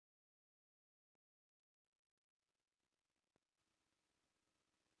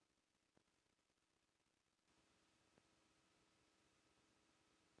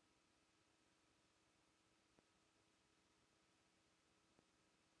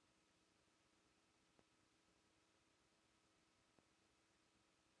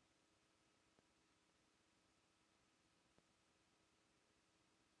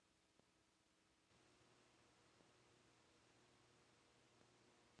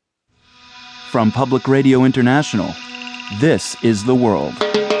From Public Radio International, this is The World.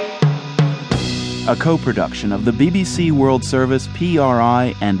 A co-production of the BBC World Service,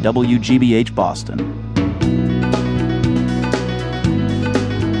 PRI, and WGBH Boston.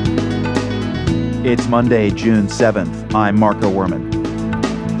 It's Monday, June 7th. I'm Marco Werman.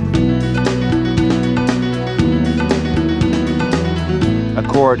 A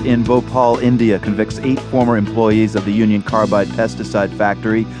court in Bhopal, India convicts 8 former employees of the Union Carbide pesticide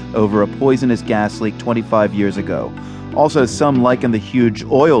factory over a poisonous gas leak 25 years ago. Also, some liken the huge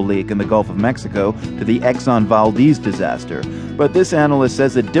oil leak in the Gulf of Mexico to the Exxon Valdez disaster. But this analyst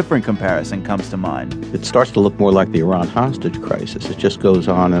says a different comparison comes to mind. It starts to look more like the Iran hostage crisis. It just goes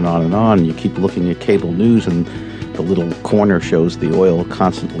on and on and on. You keep looking at cable news and the little corner shows the oil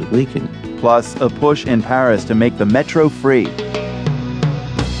constantly leaking. Plus, a push in Paris to make the metro free.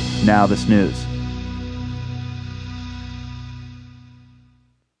 Now this news.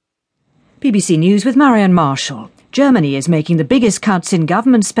 BBC News with Marianne Marshall. Germany is making the biggest cuts in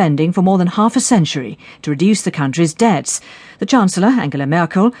government spending for more than half a century to reduce the country's debts. The Chancellor, Angela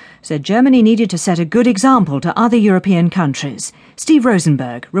Merkel, said Germany needed to set a good example to other European countries. Steve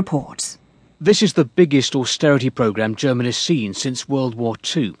Rosenberg reports. This is the biggest austerity programme Germany has seen since World War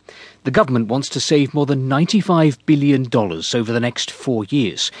II. The government wants to save more than $95 billion over the next 4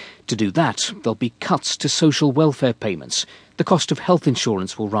 years. To do that, there'll be cuts to social welfare payments. The cost of health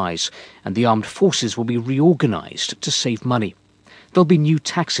insurance will rise, and the armed forces will be reorganised to save money. There'll be new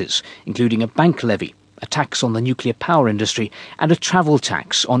taxes, including a bank levy, a tax on the nuclear power industry, and a travel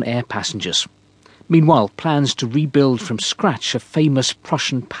tax on air passengers. Meanwhile, plans to rebuild from scratch a famous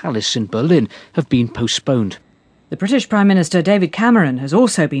Prussian palace in Berlin have been postponed. The British Prime Minister David Cameron has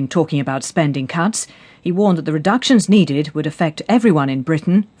also been talking about spending cuts. He warned that the reductions needed would affect everyone in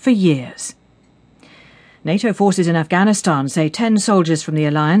Britain for years. NATO forces in Afghanistan say 10 soldiers from the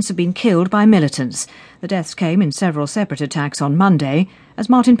alliance have been killed by militants. The deaths came in several separate attacks on Monday, as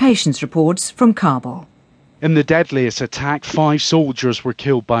Martin Patience reports from Kabul. In the deadliest attack, 5 soldiers were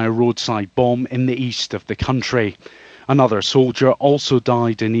killed by a roadside bomb in the east of the country. Another soldier also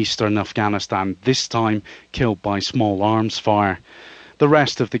died in eastern Afghanistan, this time killed by small arms fire. The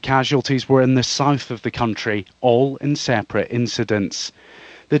rest of the casualties were in the south of the country, all in separate incidents.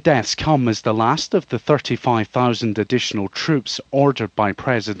 The deaths come as the last of the 35,000 additional troops ordered by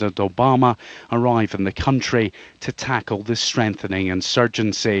President Obama arrive in the country to tackle the strengthening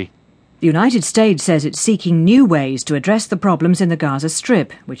insurgency. The United States says it's seeking new ways to address the problems in the Gaza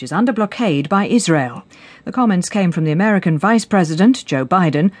Strip, which is under blockade by Israel. The comments came from the American Vice President, Joe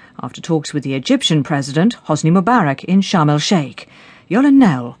Biden, after talks with the Egyptian President, Hosni Mubarak, in Sharm el-Sheikh. Yolan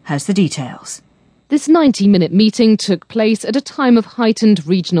Nell has the details. This 90-minute meeting took place at a time of heightened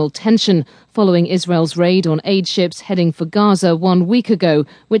regional tension following Israel's raid on aid ships heading for Gaza 1 week ago,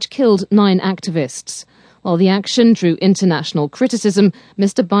 which killed 9 activists. While the action drew international criticism,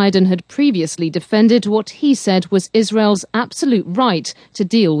 Mr. Biden had previously defended what he said was Israel's absolute right to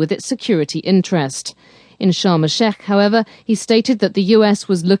deal with its security interest. In Sharm el-Sheikh, however, he stated that the US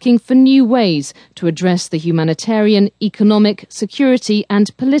was looking for new ways to address the humanitarian, economic, security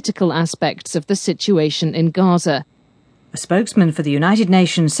and political aspects of the situation in Gaza. A spokesman for the United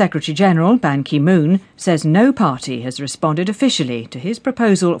Nations Secretary-General, Ban Ki-moon, says no party has responded officially to his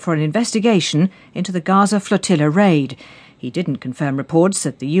proposal for an investigation into the Gaza flotilla raid. He didn't confirm reports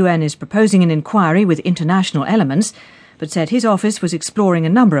that the UN is proposing an inquiry with international elements, but said his office was exploring a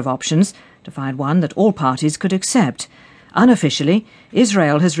number of options to find one that all parties could accept. Unofficially,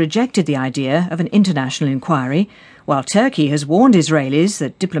 Israel has rejected the idea of an international inquiry, while Turkey has warned Israelis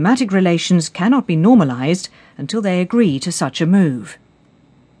that diplomatic relations cannot be normalised until they agree to such a move.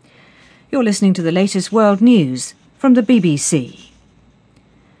 You're listening to the latest world news from the BBC.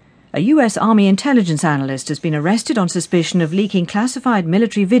 A US Army intelligence analyst has been arrested on suspicion of leaking classified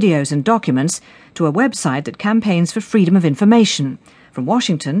military videos and documents to a website that campaigns for freedom of information. From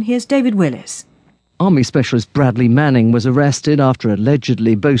Washington, here's David Willis. Army Specialist Bradley Manning was arrested after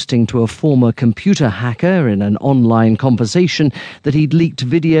allegedly boasting to a former computer hacker in an online conversation that he'd leaked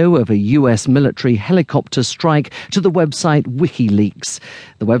video of a US military helicopter strike to the website WikiLeaks.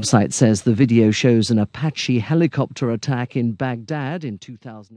 The website says the video shows an Apache helicopter attack in Baghdad in 2000.